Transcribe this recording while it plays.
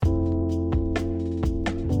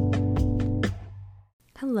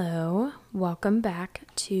Hello, welcome back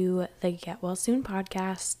to the Get Well Soon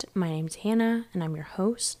podcast. My name's Hannah and I'm your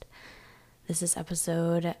host. This is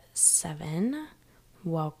episode 7.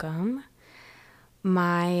 Welcome.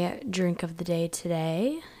 My drink of the day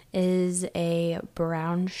today is a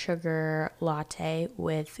brown sugar latte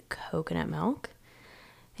with coconut milk.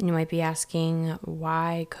 And you might be asking,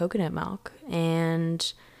 why coconut milk?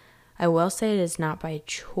 And I will say it is not by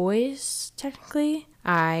choice, technically.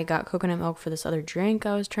 I got coconut milk for this other drink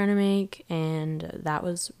I was trying to make, and that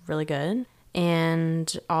was really good.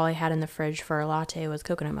 And all I had in the fridge for a latte was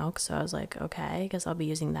coconut milk, so I was like, okay, I guess I'll be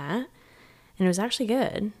using that. And it was actually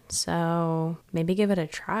good, so maybe give it a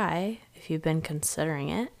try if you've been considering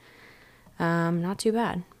it. Not too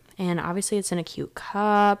bad. And obviously it's in a cute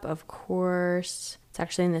cup, of course. It's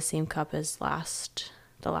actually in the same cup as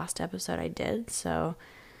the last episode I did, so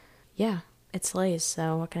yeah, it slays,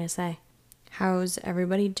 so what can I say? How's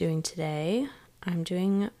everybody doing today? I'm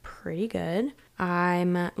doing pretty good.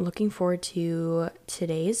 I'm looking forward to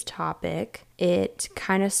today's topic. It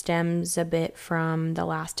kind of stems a bit from the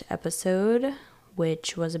last episode,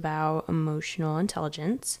 which was about emotional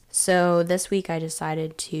intelligence. So this week I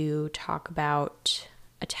decided to talk about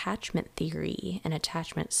attachment theory and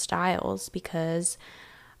attachment styles because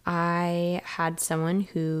I had someone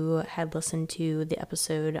who had listened to the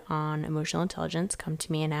episode on emotional intelligence come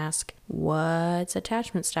to me and ask, what's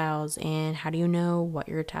attachment styles and how do you know what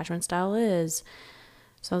your attachment style is?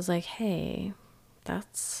 So I was like, hey,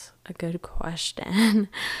 that's a good question.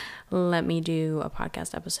 Let me do a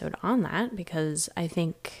podcast episode on that because I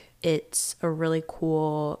think it's a really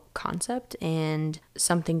cool concept and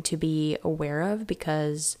something to be aware of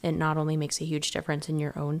because it not only makes a huge difference in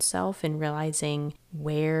your own self in realizing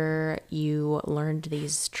where you learned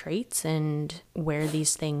these traits and where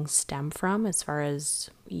these things stem from as far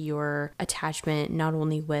as your attachment, not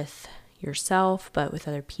only with yourself, but with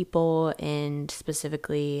other people, and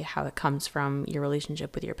specifically how it comes from your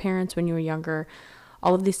relationship with your parents when you were younger.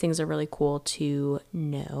 All of these things are really cool to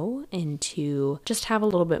know and to just have a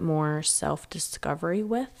little bit more self-discovery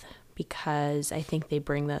with because I think they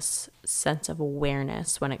bring this sense of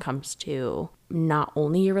awareness when it comes to not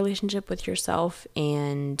only your relationship with yourself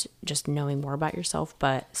and just knowing more about yourself,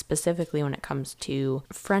 but specifically when it comes to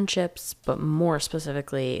friendships, but more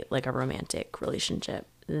specifically like a romantic relationship.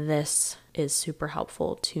 This is super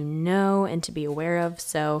helpful to know and to be aware of.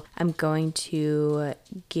 So I'm going to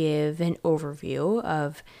give an overview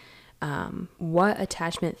of what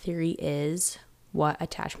attachment theory is, what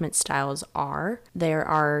attachment styles are. There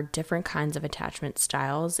are different kinds of attachment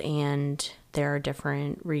styles and there are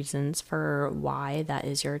different reasons for why that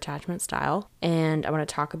is your attachment style. And I want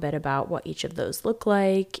to talk a bit about what each of those look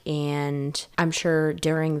like. And I'm sure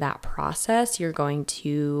during that process, you're going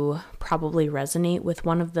to probably resonate with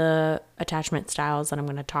one of the attachment styles that I'm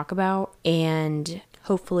going to talk about. And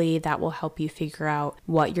hopefully that will help you figure out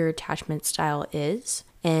what your attachment style is.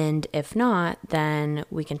 And if not, then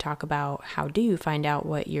we can talk about how do you find out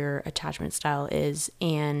what your attachment style is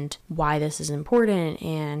and why this is important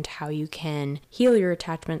and how you can heal your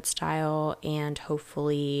attachment style and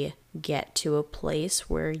hopefully get to a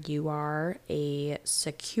place where you are a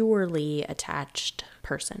securely attached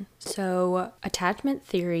person. So attachment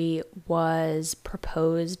theory was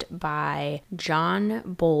proposed by John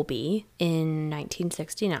Bowlby in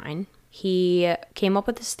 1969. He came up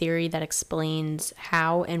with this theory that explains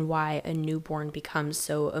how and why a newborn becomes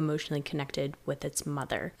so emotionally connected with its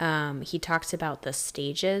mother. He talks about the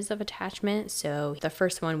stages of attachment. So the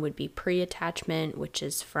first one would be pre-attachment, which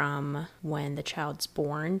is from when the child's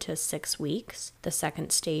born to 6 weeks. The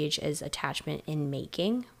second stage is attachment in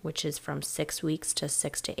making, which is from 6 weeks to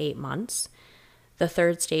 6 to 8 months. The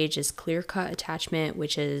third stage is clear-cut attachment,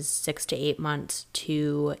 which is 6 to 8 months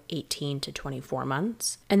to 18 to 24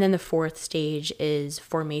 months. And then the fourth stage is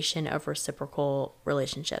formation of reciprocal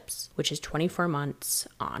relationships, which is 24 months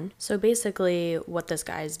on. So basically what this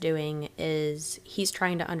guy is doing is he's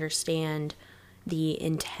trying to understand the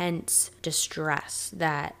intense distress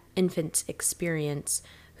that infants experience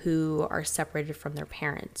who are separated from their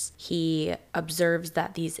parents. He observes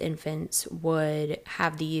that these infants would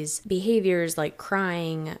have these behaviors like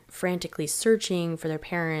crying, frantically searching for their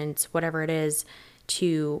parents, whatever it is,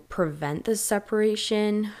 to prevent the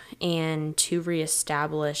separation and to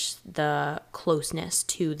reestablish the closeness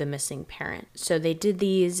to the missing parent. So they did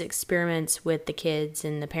these experiments with the kids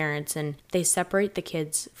and the parents, and they separate the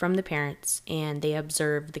kids from the parents and they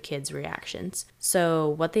observe the kids' reactions. So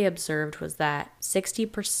what they observed was that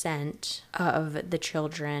 60% of the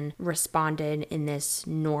children responded in this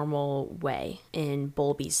normal way in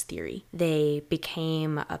Bowlby's theory. They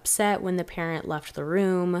became upset when the parent left the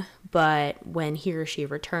room, but when he or or she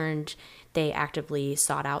returned, they actively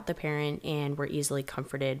sought out the parent and were easily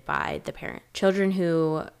comforted by the parent. Children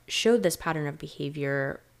who showed this pattern of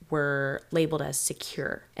behavior were labeled as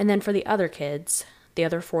secure. And then for the other kids, the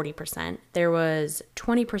other 40%, there was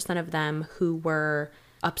 20% of them who were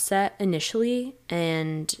upset initially,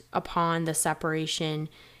 and upon the separation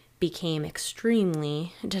became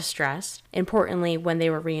extremely distressed. Importantly, when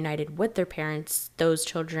they were reunited with their parents, those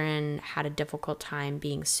children had a difficult time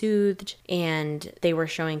being soothed, and they were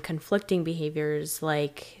showing conflicting behaviors,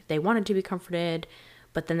 like they wanted to be comforted,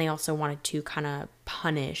 but then they also wanted to kind of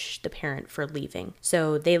punish the parent for leaving.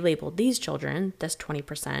 So they labeled these children, this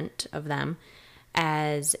 20% of them,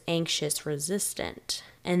 as anxious resistant.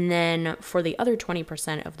 And then for the other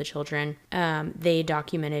 20% of the children, they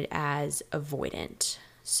documented as avoidant.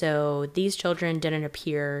 So these children didn't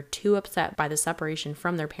appear too upset by the separation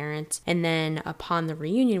from their parents. And then upon the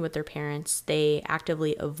reunion with their parents, they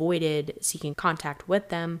actively avoided seeking contact with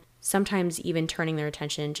them, sometimes even turning their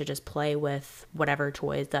attention to just play with whatever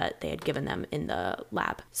toys that they had given them in the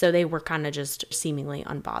lab. So they were kind of just seemingly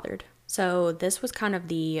unbothered. So this was kind of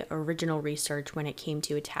the original research when it came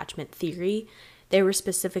to attachment theory. They were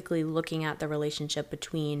specifically looking at the relationship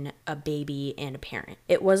between a baby and a parent.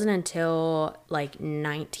 It wasn't until like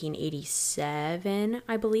 1987,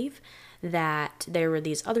 I believe, that there were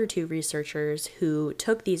these other two researchers who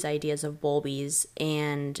took these ideas of Bowlby's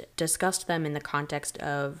and discussed them in the context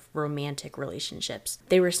of romantic relationships.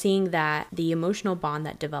 They were seeing that the emotional bond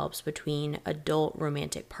that develops between adult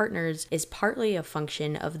romantic partners is partly a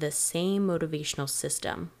function of the same motivational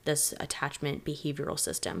system, this attachment behavioral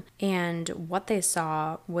system. And what they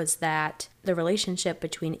saw was that the relationship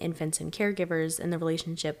between infants and caregivers and the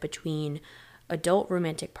relationship between adult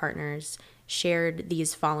romantic partners shared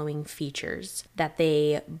these following features: that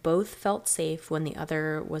they both felt safe when the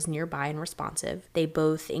other was nearby and responsive. They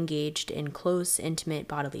both engaged in close, intimate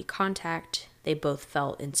bodily contact. They both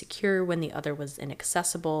felt insecure when the other was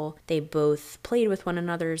inaccessible. They both played with one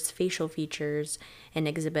another's facial features and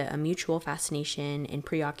exhibit a mutual fascination and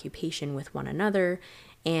preoccupation with one another,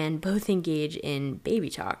 and both engage in baby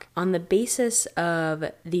talk. On the basis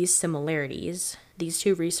of these similarities, these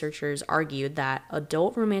two researchers argued that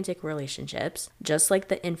adult romantic relationships, just like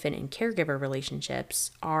the infant and caregiver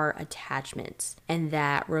relationships, are attachments, and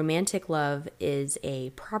that romantic love is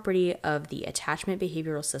a property of the attachment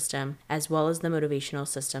behavioral system, as well as the motivational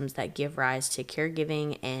systems that give rise to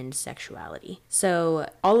caregiving and sexuality. So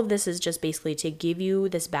all of this is just basically to give you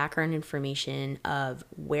this background information of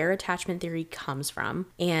where attachment theory comes from.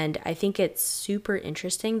 And I think it's super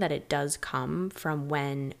interesting that it does come from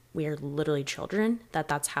when we are literally children,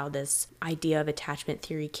 that's how this idea of attachment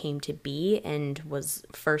theory came to be and was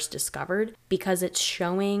first discovered, because it's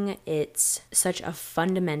showing it's such a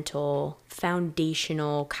fundamental,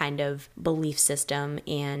 foundational kind of belief system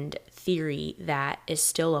and theory that is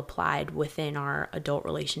still applied within our adult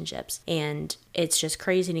relationships. And it's just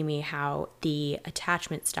crazy to me how the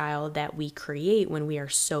attachment style that we create when we are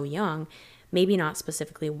so young, maybe not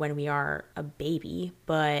specifically when we are a baby,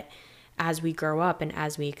 but as we grow up and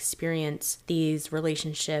as we experience these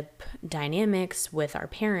relationship dynamics with our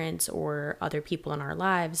parents or other people in our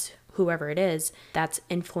lives, whoever it is, that's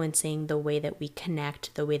influencing the way that we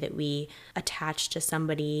connect, the way that we attach to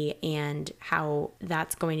somebody, and how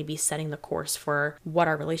that's going to be setting the course for what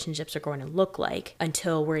our relationships are going to look like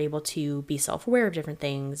until we're able to be self-aware of different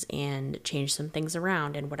things and change some things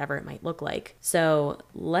around and whatever it might look like. So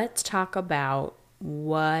let's talk about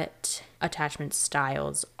what attachment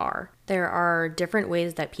styles are. There are different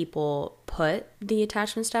ways that people put the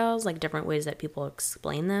attachment styles, like different ways that people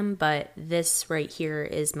explain them, but this right here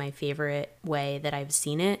is my favorite way that I've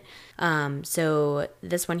seen it. So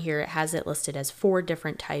this one here has it listed as 4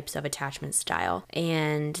 different types of attachment style.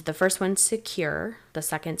 And the first one's secure, the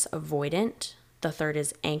second's avoidant, the third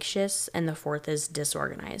is anxious, and the fourth is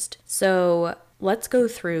disorganized. So let's go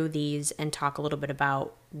through these and talk a little bit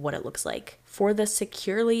about what it looks like. For the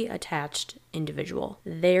securely attached individual,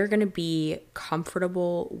 they're going to be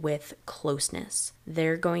comfortable with closeness.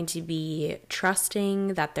 They're going to be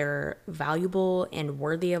trusting that they're valuable and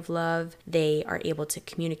worthy of love. They are able to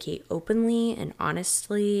communicate openly and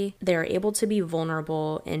honestly. They're able to be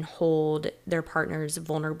vulnerable and hold their partner's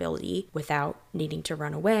vulnerability without needing to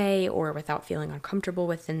run away or without feeling uncomfortable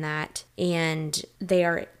within that. And they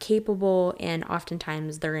are capable, and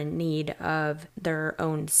oftentimes they're in need of their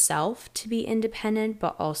own self to be independent,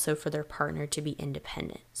 but also for their partner to be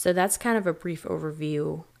independent. So that's kind of a brief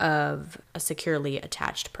overview of a securely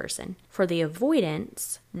attached person. For the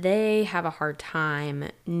avoidants, they have a hard time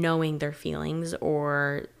knowing their feelings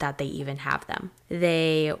or that they even have them.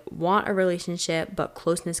 They want a relationship, but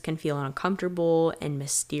closeness can feel uncomfortable and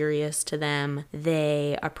mysterious to them.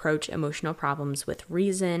 They approach emotional problems with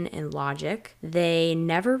reason and logic. They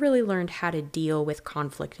never really learned how to deal with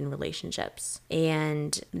conflict in relationships,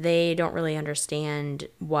 and they don't really understand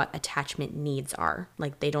what attachment needs are.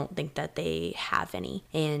 Like, they don't think that they have any,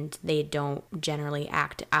 and they don't generally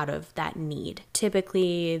act out of that need.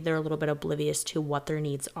 Typically, they're a little bit oblivious to what their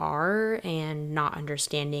needs are and not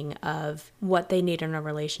understanding of what they need in a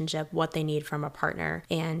relationship, what they need from a partner,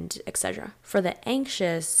 and etc. For the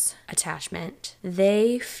anxious attachment,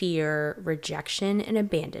 they fear rejection and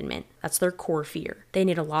abandonment. That's their core fear. They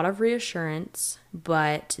need a lot of reassurance,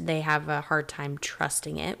 but they have a hard time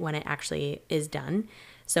trusting it when it actually is done.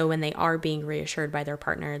 So when they are being reassured by their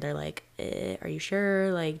partner, they're like, are you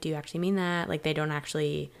sure? Like, do you actually mean that? Like, they don't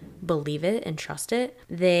actually believe it and trust it.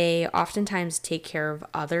 They oftentimes take care of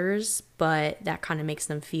others, but that kind of makes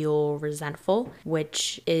them feel resentful,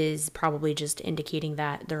 which is probably just indicating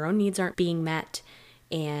that their own needs aren't being met,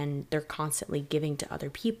 and they're constantly giving to other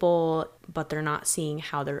people, but they're not seeing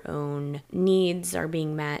how their own needs are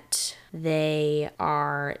being met. They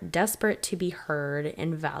are desperate to be heard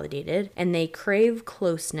and validated, and they crave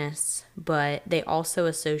closeness, but they also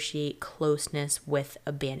associate closeness with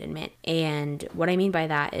abandonment. And what I mean by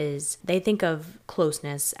that is they think of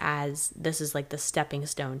closeness as this is like the stepping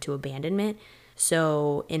stone to abandonment.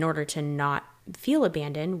 So in order to not feel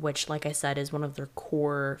abandoned, which, like I said, is one of their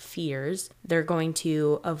core fears, they're going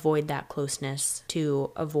to avoid that closeness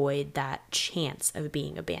to avoid that chance of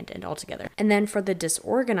being abandoned altogether. And then for the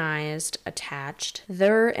disorganized attached,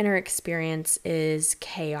 their inner experience is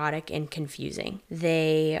chaotic and confusing.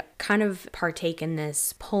 They kind of partake in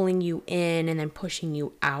this pulling you in and then pushing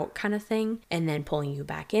you out kind of thing, and then pulling you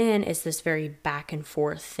back in. It's this very back and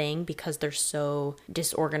forth thing because they're so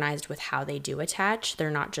disorganized with how they do attach.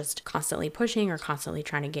 They're not just constantly pushing or constantly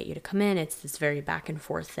trying to get you to come in. It's this very back and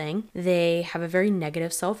forth thing. They have a very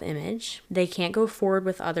negative self-image. They can't go forward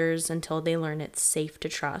with others until they learn it's safe to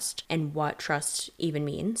trust and what trust even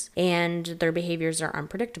means. And their behaviors are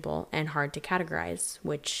unpredictable and hard to categorize,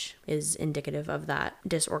 which is indicative of that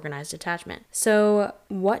disorganized attachment. So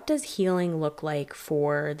what does healing look like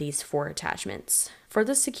for these 4 attachments? For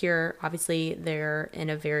the secure, obviously they're in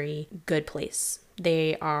a very good place.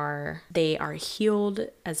 They are healed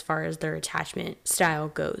as far as their attachment style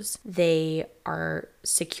goes. They are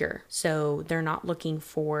secure. So they're not looking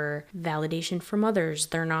for validation from others.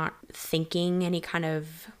 They're not thinking any kind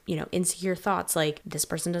of, insecure thoughts like this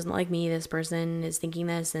person doesn't like me, this person is thinking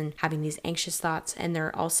this, and having these anxious thoughts. And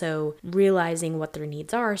they're also realizing what their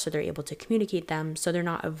needs are, so they're able to communicate them. So they're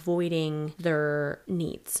not avoiding their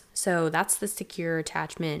needs. So that's the secure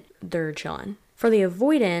attachment. They're chilling. For the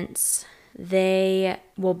avoidance, they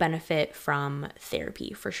will benefit from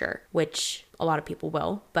therapy for sure, which a lot of people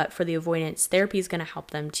will. But for the avoidance, therapy is going to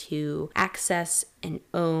help them to access and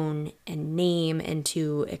own and name and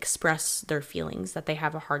to express their feelings that they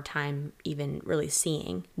have a hard time even really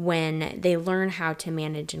seeing. When they learn how to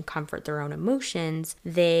manage and comfort their own emotions,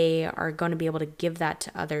 they are going to be able to give that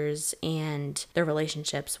to others, and their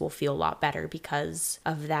relationships will feel a lot better because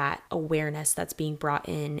of that awareness that's being brought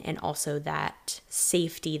in, and also that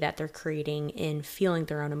safety that they're creating in feeling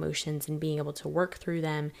their own emotions and being able to work through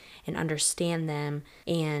them and understand them.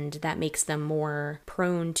 And that makes them more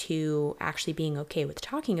prone to actually being okay with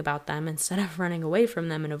talking about them instead of running away from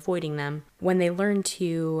them and avoiding them. When they learn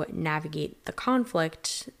to navigate the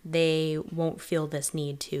conflict, they won't feel this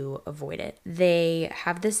need to avoid it. They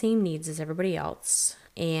have the same needs as everybody else,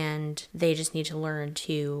 and they just need to learn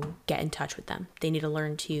to get in touch with them. They need to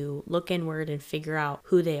learn to look inward and figure out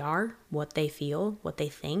who they are, what they feel, what they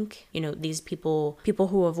think. These people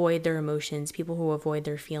who avoid their emotions, people who avoid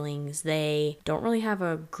their feelings, they don't really have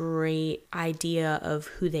a great idea of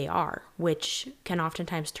who they are, which can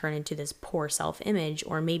oftentimes turn into this poor self-image,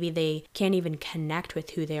 or maybe they can't even connect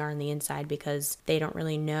with who they are on the inside because they don't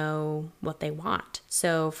really know what they want.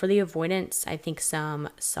 So for the avoidance, I think some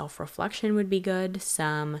self-reflection would be good.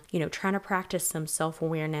 Some, trying to practice some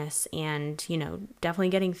self-awareness, and, definitely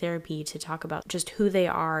getting therapy to talk about just who they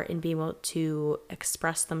are and be able to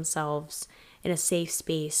express themselves in a safe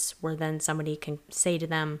space where then somebody can say to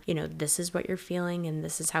them, this is what you're feeling and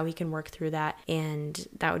this is how we can work through that. And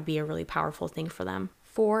that would be a really powerful thing for them.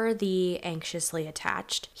 For the anxiously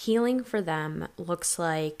attached, healing for them looks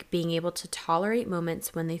like being able to tolerate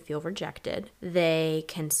moments when they feel rejected. They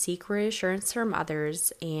can seek reassurance from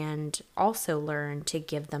others and also learn to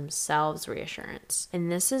give themselves reassurance.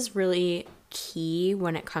 And this is really key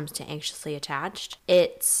when it comes to anxiously attached.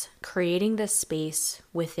 It's creating this space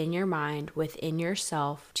within your mind, within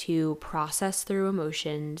yourself, to process through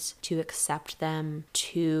emotions, to accept them,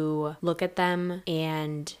 to look at them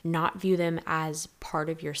and not view them as part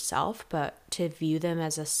of yourself, but to view them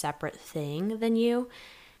as a separate thing than you,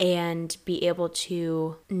 and be able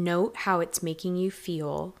to note how it's making you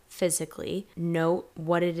feel physically, note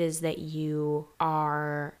what it is that you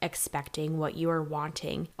are expecting, what you are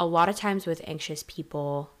wanting. A lot of times with anxious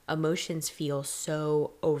people, emotions feel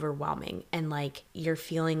so overwhelming, and like you're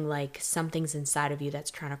feeling like something's inside of you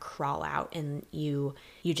that's trying to crawl out, and you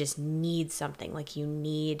just need something, like you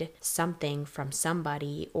need something from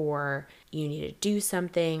somebody, or you need to do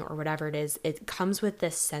something, or whatever it is. It comes with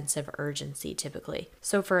this sense of urgency typically.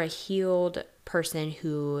 So for a healed person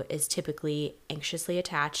who is typically anxiously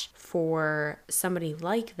attached, for somebody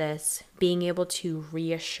like this, being able to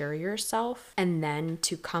reassure yourself and then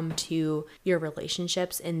to come to your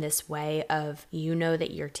relationships in this way of, you know,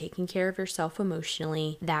 that you're taking care of yourself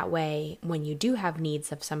emotionally. That way, when you do have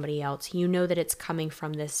needs of somebody else, you know that it's coming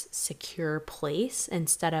from this secure place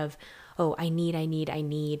instead of, oh, I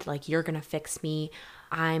need, like you're gonna fix me.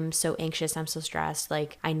 I'm so anxious, I'm so stressed,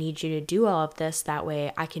 like I need you to do all of this. That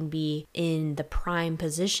way I can be in the prime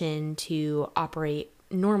position to operate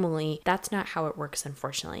normally. That's not how it works,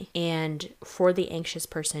 unfortunately. And for the anxious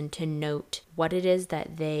person to note what it is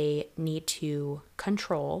that they need to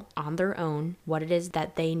control on their own, what it is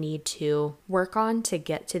that they need to work on to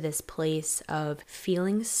get to this place of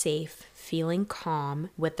feeling safe, feeling calm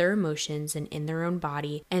with their emotions and in their own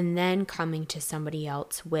body, and then coming to somebody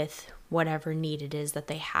else with whatever need it is that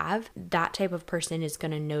they have. That type of person is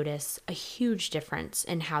going to notice a huge difference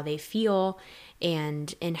in how they feel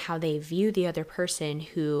and in how they view the other person,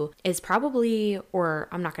 who is probably, or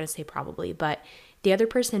I'm not going to say probably, but the other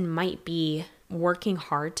person might be working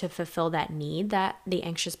hard to fulfill that need that the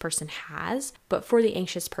anxious person has. But for the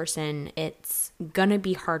anxious person, it's gonna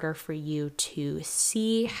be harder for you to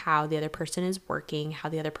see how the other person is working, how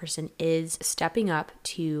the other person is stepping up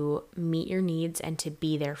to meet your needs and to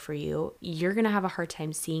be there for you. You're gonna have a hard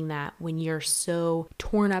time seeing that when you're so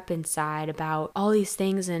torn up inside about all these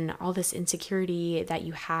things and all this insecurity that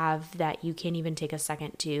you have, that you can't even take a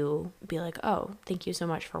second to be like, oh, thank you so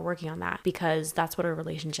much for working on that. Because that's what a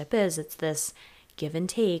relationship is. It's this give and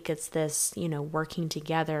take. It's this, working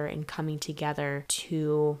together and coming together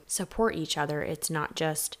to support each other. It's not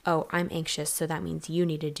just, oh, I'm anxious, so that means you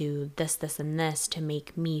need to do this, this, and this to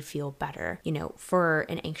make me feel better. For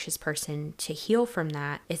an anxious person to heal from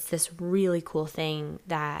that, it's this really cool thing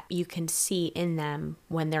that you can see in them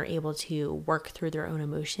when they're able to work through their own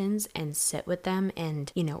emotions and sit with them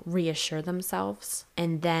and, reassure themselves.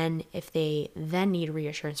 And then if they then need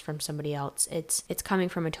reassurance from somebody else, it's coming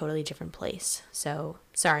from a totally different place. So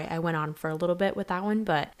sorry, I went on for a little bit with that one,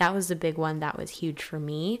 but that was the big one that was huge for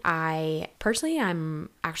me. I'm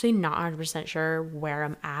actually not 100% sure where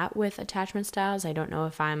I'm at with attachment styles. I don't know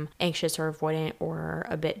if I'm anxious or avoidant or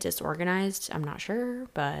a bit disorganized. I'm not sure,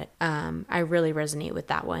 but I really resonate with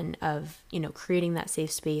that one of, creating that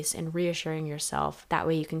safe space and reassuring yourself. That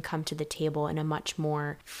way you can come to the table in a much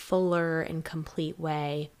more fuller and complete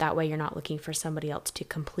way. That way you're not looking for somebody else to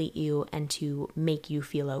complete you and to make you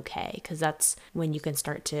feel okay, because that's when you can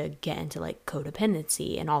start to get into like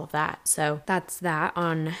codependency and all of that. So that's that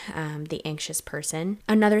on the anxious person.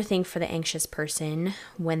 Another thing for the anxious person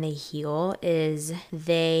when they heal is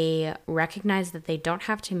they recognize that they don't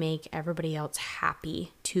have to make everybody else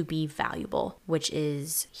happy to be valuable, which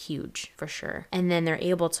is huge for sure. And then they're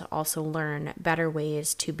able to also learn better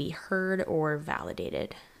ways to be heard or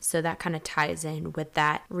validated. So that kind of ties in with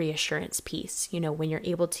that reassurance piece. When you're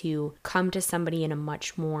able to come to somebody in a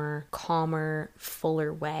much more calmer,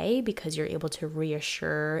 fuller way because you're able to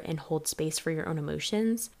reassure and hold space for your own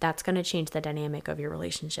emotions, that's going to change the dynamic of your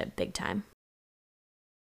relationship big time.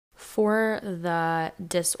 For the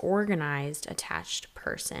disorganized attached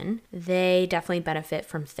person, they definitely benefit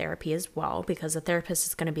from therapy as well, because the therapist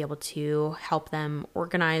is going to be able to help them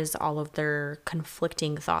organize all of their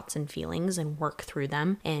conflicting thoughts and feelings and work through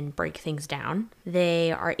them and break things down.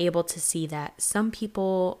 They are able to see that some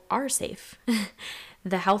people are safe.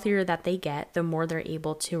 The healthier that they get, the more they're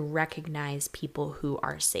able to recognize people who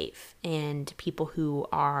are safe and people who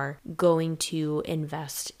are going to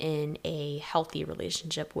invest in a healthy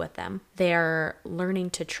relationship with them. They're learning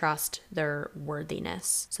to trust their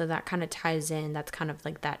worthiness. So that kind of ties in, that's kind of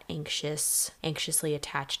like that anxiously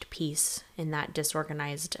attached piece in that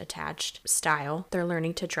disorganized attached style. They're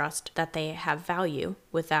learning to trust that they have value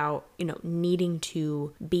without, needing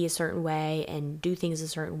to be a certain way and do things a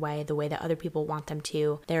certain way, the way that other people want them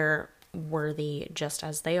to. They're worthy just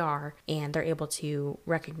as they are, and they're able to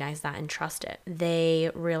recognize that and trust it.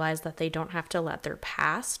 They realize that they don't have to let their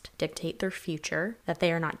past dictate their future, that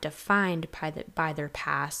they are not defined by their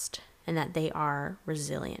past, and that they are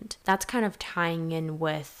resilient. That's kind of tying in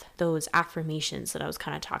with those affirmations that I was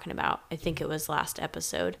kind of talking about. I think it was last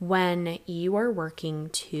episode. When you are working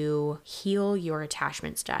to heal your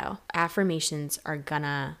attachment style, affirmations are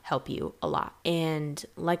gonna help you a lot. And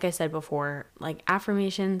like I said before, like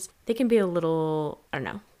affirmations, they can be a little, I don't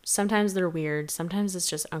know, sometimes they're weird, sometimes it's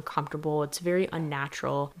just uncomfortable, it's very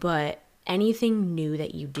unnatural, but anything new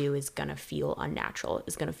that you do is gonna feel unnatural,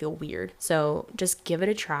 is gonna feel weird. So just give it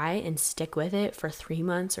a try and stick with it for 3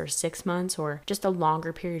 months or 6 months or just a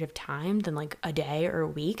longer period of time than like a day or a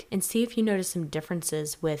week, and see if you notice some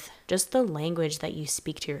differences with just the language that you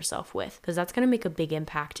speak to yourself with, because that's gonna make a big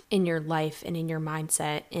impact in your life and in your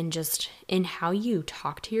mindset and just in how you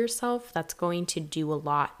talk to yourself. That's going to do a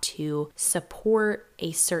lot to support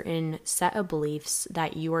a certain set of beliefs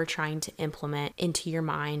that you are trying to implement into your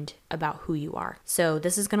mind about who you are. So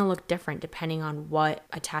this is going to look different depending on what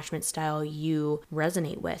attachment style you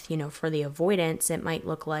resonate with. You know, for the avoidance, it might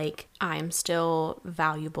look like I'm still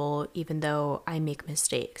valuable even though I make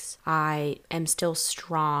mistakes. I am still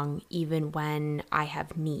strong even when I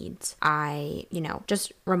have needs.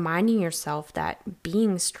 Just reminding yourself that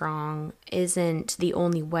being strong isn't the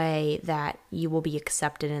only way that you will be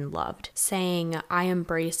accepted and loved. Saying I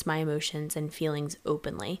embrace my emotions and feelings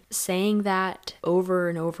openly. Saying that over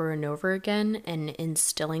and over and over again and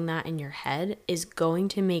instilling that in your head is going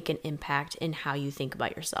to make an impact in how you think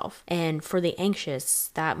about yourself. And for the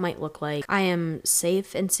anxious, that might look like I am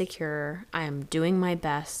safe and secure. I am doing my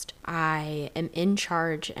best. I am in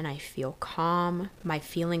charge and I feel calm. My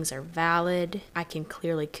feelings are valid. I can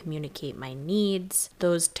clearly communicate my needs.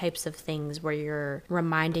 Those types of things where you're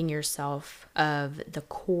reminding yourself of the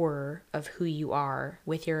core of who you are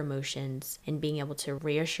with your emotions and being able to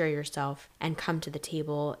reassure yourself and come to the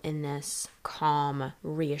table in this calm,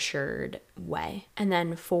 reassured way. And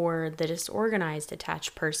then for the disorganized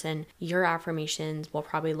attached person, your affirmations will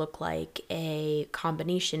probably look like a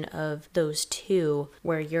combination of those two,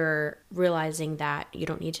 where you're realizing that you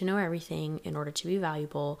don't need to know everything in order to be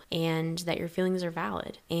valuable and that your feelings are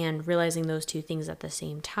valid, and realizing those two things at the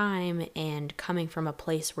same time and coming from a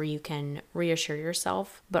place where you can reassure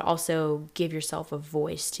yourself, but also give yourself a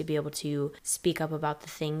voice to be able to speak up about the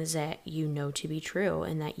things that you know to be true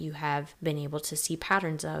and that you have been able to see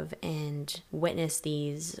patterns of and witness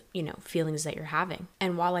these, feelings that you're having.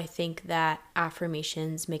 And while I think that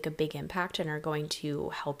affirmations make a big impact and are going to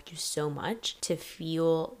help you so much to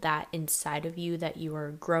feel that inside of you that you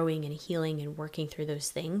are growing and healing and working through those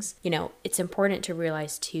things, it's important to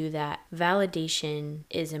realize too that validation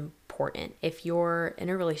is important. If you're in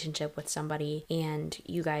a relationship with somebody and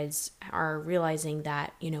you guys are realizing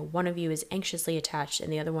that, one of you is anxiously attached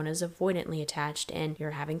and the other one is avoidantly attached, and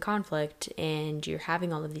you're having conflict and you're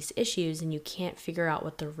having all of these issues and you can't figure out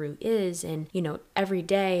what the root is, and, every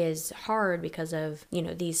day is hard because of,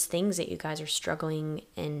 these things that you guys are struggling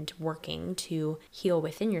and working to heal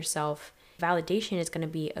within yourself. Validation is going to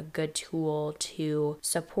be a good tool to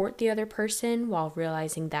support the other person while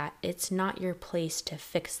realizing that it's not your place to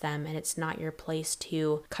fix them and it's not your place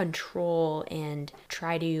to control and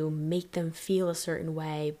try to make them feel a certain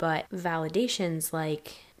way. But validation's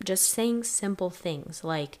like just saying simple things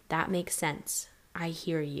like, that makes sense. I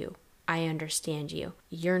hear you. I understand you.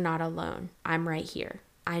 You're not alone. I'm right here.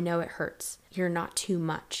 I know it hurts. You're not too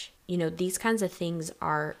much. These kinds of things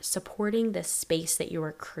are supporting the space that you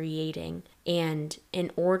are creating. And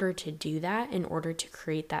in order to do that, in order to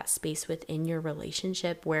create that space within your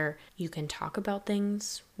relationship where you can talk about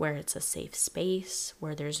things, where it's a safe space,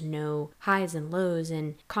 where there's no highs and lows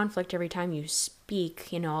and conflict every time you speak,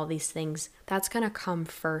 all these things, that's going to come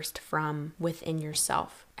first from within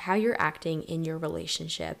yourself. How you're acting in your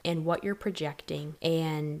relationship and what you're projecting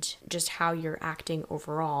and just how you're acting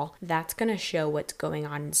overall, that's going to show what's going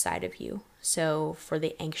on inside of you. So for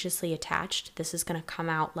the anxiously attached, this is going to come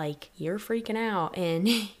out like you're freaking out and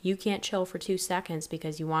you can't chill for 2 seconds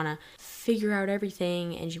because you want to figure out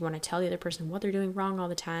everything and you want to tell the other person what they're doing wrong all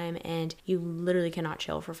the time, and you literally cannot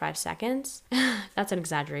chill for 5 seconds. That's an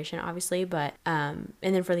exaggeration, obviously, but and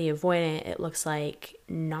then for the avoidant, it looks like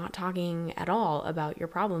not talking at all about your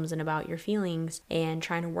problems and about your feelings and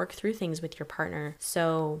trying to work through things with your partner.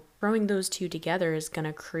 So throwing those two together is going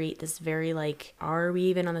to create this very are we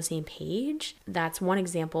even on the same page? That's one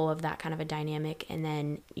example of that kind of a dynamic. And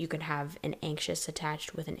then you could have an anxious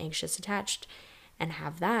attached with an anxious attached and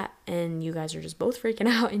have that, and you guys are just both freaking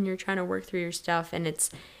out and you're trying to work through your stuff, and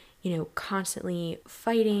it's constantly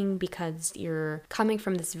fighting because you're coming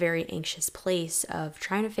from this very anxious place of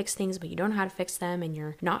trying to fix things, but you don't know how to fix them, and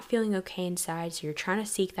you're not feeling okay inside. So you're trying to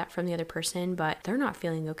seek that from the other person, but they're not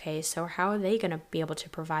feeling okay. So how are they going to be able to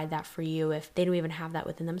provide that for you if they don't even have that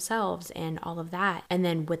within themselves, and all of that? And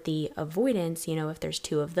then with the avoidance, if there's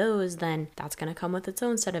two of those, then that's going to come with its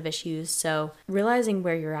own set of issues. So realizing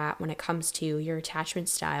where you're at when it comes to your attachment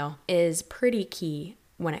style is pretty key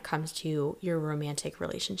when it comes to your romantic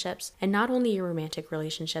relationships. And not only your romantic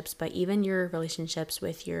relationships, but even your relationships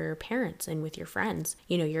with your parents and with your friends.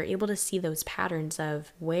 You're able to see those patterns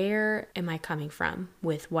of, where am I coming from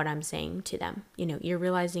with what I'm saying to them? You're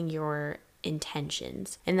realizing your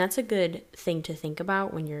intentions. And that's a good thing to think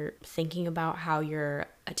about when you're thinking about how you're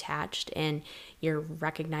attached and you're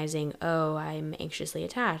recognizing, oh, I'm anxiously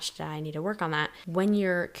attached, I need to work on that. When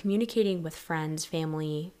you're communicating with friends,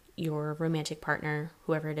 family, your romantic partner,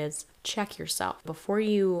 whoever it is, check yourself before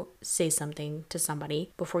you say something to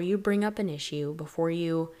somebody, before you bring up an issue, before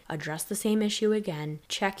you address the same issue again.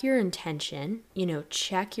 Check your intention,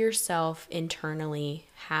 check yourself internally.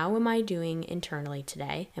 How am I doing internally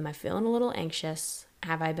today? Am I feeling a little anxious?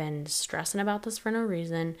 Have I been stressing about this for no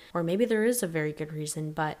reason? Or maybe there is a very good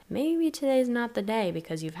reason, but maybe today's not the day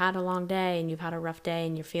because you've had a long day and you've had a rough day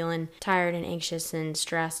and you're feeling tired and anxious and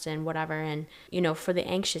stressed and whatever. And, for the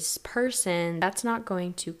anxious person, that's not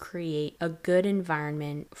going to create a good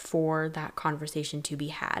environment for that conversation to be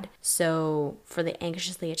had. So for the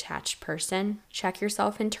anxiously attached person, check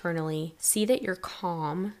yourself internally, see that you're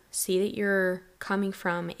calm, see that you're coming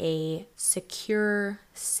from a secure,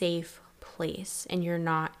 safe place and you're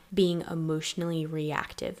not being emotionally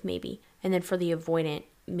reactive, maybe. And then for the avoidant,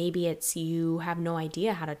 maybe it's you have no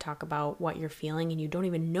idea how to talk about what you're feeling and you don't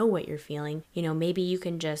even know what you're feeling. Maybe you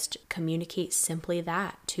can just communicate simply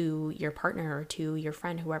that to your partner or to your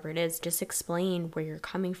friend, whoever it is. Just explain where you're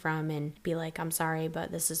coming from and be like, I'm sorry,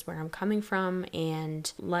 but this is where I'm coming from,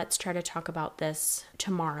 and let's try to talk about this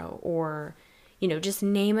tomorrow. Or, just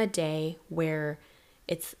name a day where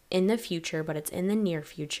it's in the future, but it's in the near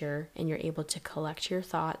future, and you're able to collect your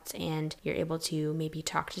thoughts and you're able to maybe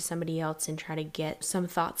talk to somebody else and try to get some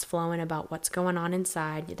thoughts flowing about what's going on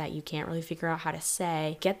inside that you can't really figure out how to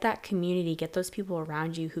say. Get that community, get those people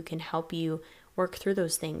around you who can help you work through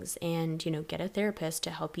those things, and get a therapist to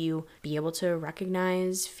help you be able to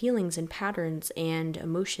recognize feelings and patterns and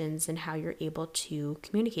emotions and how you're able to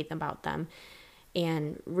communicate about them.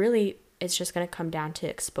 And really, it's just going to come down to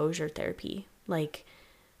exposure therapy. Like,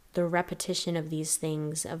 the repetition of these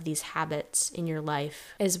things, of these habits in your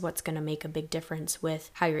life, is what's going to make a big difference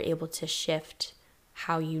with how you're able to shift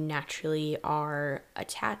how you naturally are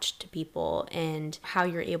attached to people, and how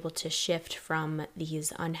you're able to shift from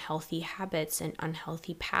these unhealthy habits and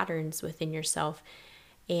unhealthy patterns within yourself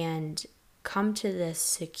and come to this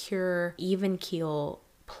secure, even keel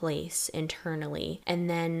place internally, and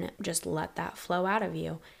then just let that flow out of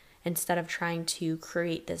you. Instead of trying to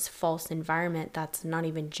create this false environment that's not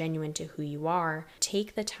even genuine to who you are,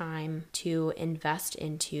 take the time to invest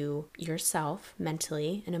into yourself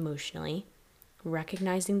mentally and emotionally,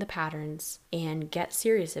 recognizing the patterns, and get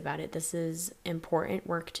serious about it. This is important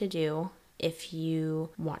work to do if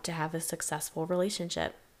you want to have a successful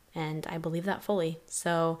relationship, and I believe that fully.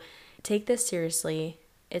 So take this seriously.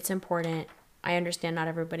 It's important. I understand not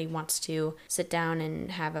everybody wants to sit down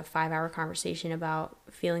and have a 5-hour conversation about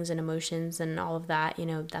feelings and emotions and all of that.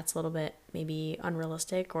 That's a little bit maybe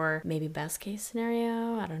unrealistic, or maybe best case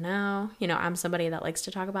scenario. I don't know. I'm somebody that likes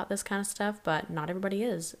to talk about this kind of stuff, but not everybody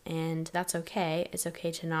is. And that's okay. It's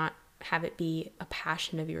okay to not have it be a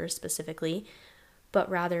passion of yours specifically, but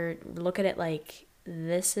rather look at it like,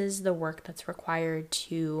 this is the work that's required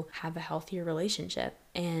to have a healthier relationship.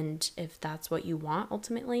 And if that's what you want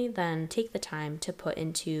ultimately, then take the time to put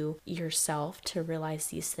into yourself to realize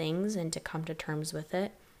these things and to come to terms with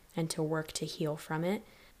it and to work to heal from it.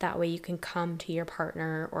 That way you can come to your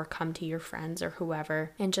partner or come to your friends or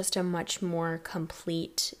whoever in just a much more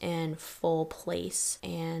complete and full place,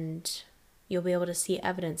 and you'll be able to see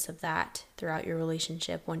evidence of that throughout your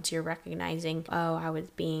relationship once you're recognizing, oh, I was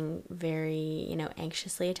being very,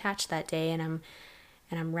 anxiously attached that day, and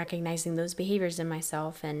I'm recognizing those behaviors in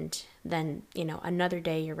myself. And then, another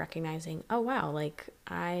day you're recognizing, oh, wow, like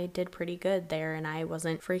I did pretty good there and I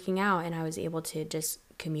wasn't freaking out and I was able to just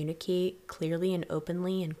communicate clearly and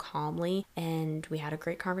openly and calmly, and we had a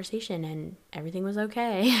great conversation and everything was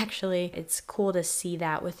okay. Actually, it's cool to see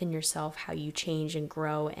that within yourself, how you change and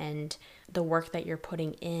grow, and the work that you're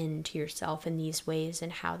putting into yourself in these ways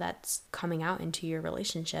and how that's coming out into your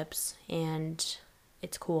relationships. And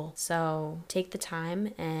it's cool. So take the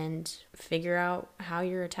time and figure out how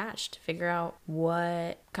you're attached. Figure out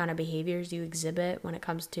what kind of behaviors you exhibit when it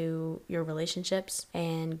comes to your relationships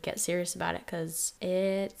and get serious about it, because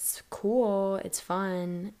it's cool, it's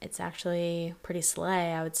fun, it's actually pretty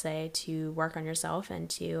slay, I would say, to work on yourself and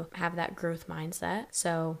to have that growth mindset.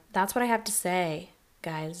 So that's what I have to say,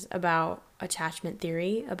 guys, about attachment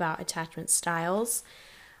theory, about attachment styles.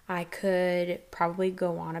 I could probably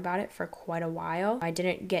go on about it for quite a while. I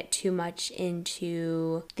didn't get too much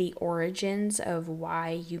into the origins of why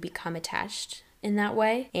you become attached in that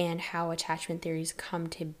way and how attachment theories come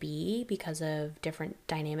to be because of different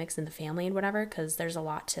dynamics in the family and whatever, because there's a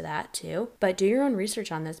lot to that too. But do your own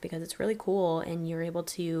research on this because it's really cool and you're able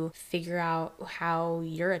to figure out how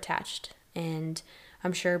you're attached. And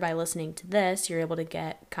I'm sure by listening to this, you're able to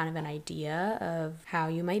get kind of an idea of how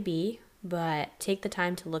you might be. But take the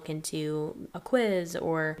time to look into a quiz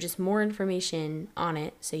or just more information on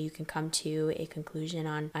it so you can come to a conclusion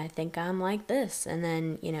on, I think I'm like this. And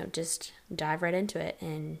then, just dive right into it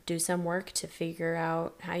and do some work to figure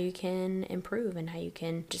out how you can improve and how you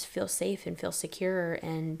can just feel safe and feel secure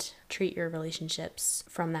and treat your relationships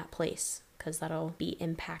from that place, because that'll be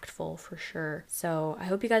impactful for sure. So I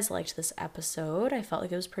hope you guys liked this episode. I felt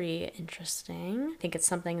like it was pretty interesting. I think it's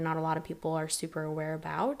something not a lot of people are super aware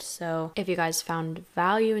about. So if you guys found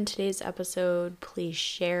value in today's episode, please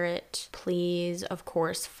share it. Please, of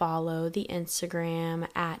course, follow the Instagram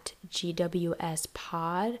at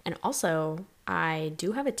GWSpod. And also, I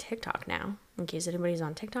do have a TikTok now. In case anybody's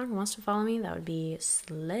on TikTok and wants to follow me, that would be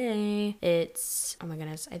slay. It's, oh my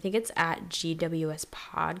goodness, I think it's at GWS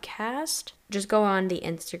Podcast. Just go on the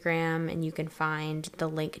Instagram and you can find the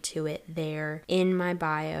link to it there in my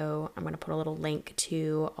bio. I'm going to put a little link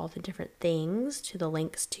to all the different things, to the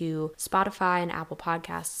links to Spotify and Apple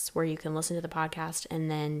Podcasts where you can listen to the podcast,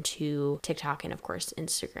 and then to TikTok and of course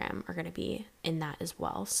Instagram are going to be in that as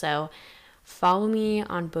well. So follow me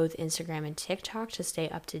on both Instagram and TikTok to stay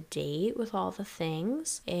up to date with all the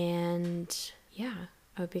things. And yeah,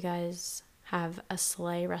 I hope you guys have a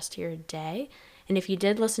slay rest of your day. And if you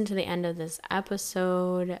did listen to the end of this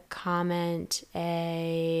episode, comment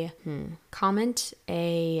a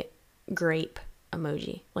grape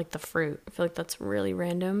emoji, like the fruit. I feel like that's really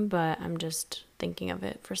random, but I'm just thinking of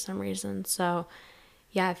it for some reason. So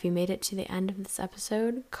yeah, if you made it to the end of this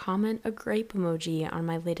episode, comment a grape emoji on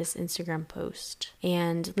my latest Instagram post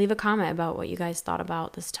and leave a comment about what you guys thought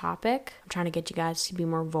about this topic. I'm trying to get you guys to be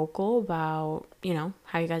more vocal about,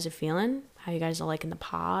 how you guys are feeling, how you guys are liking the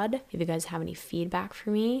pod. If you guys have any feedback for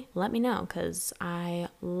me, let me know because I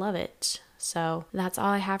love it. So that's all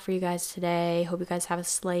I have for you guys today. Hope you guys have a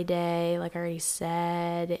slay day, like I already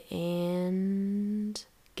said, and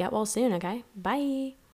get well soon, okay? Bye.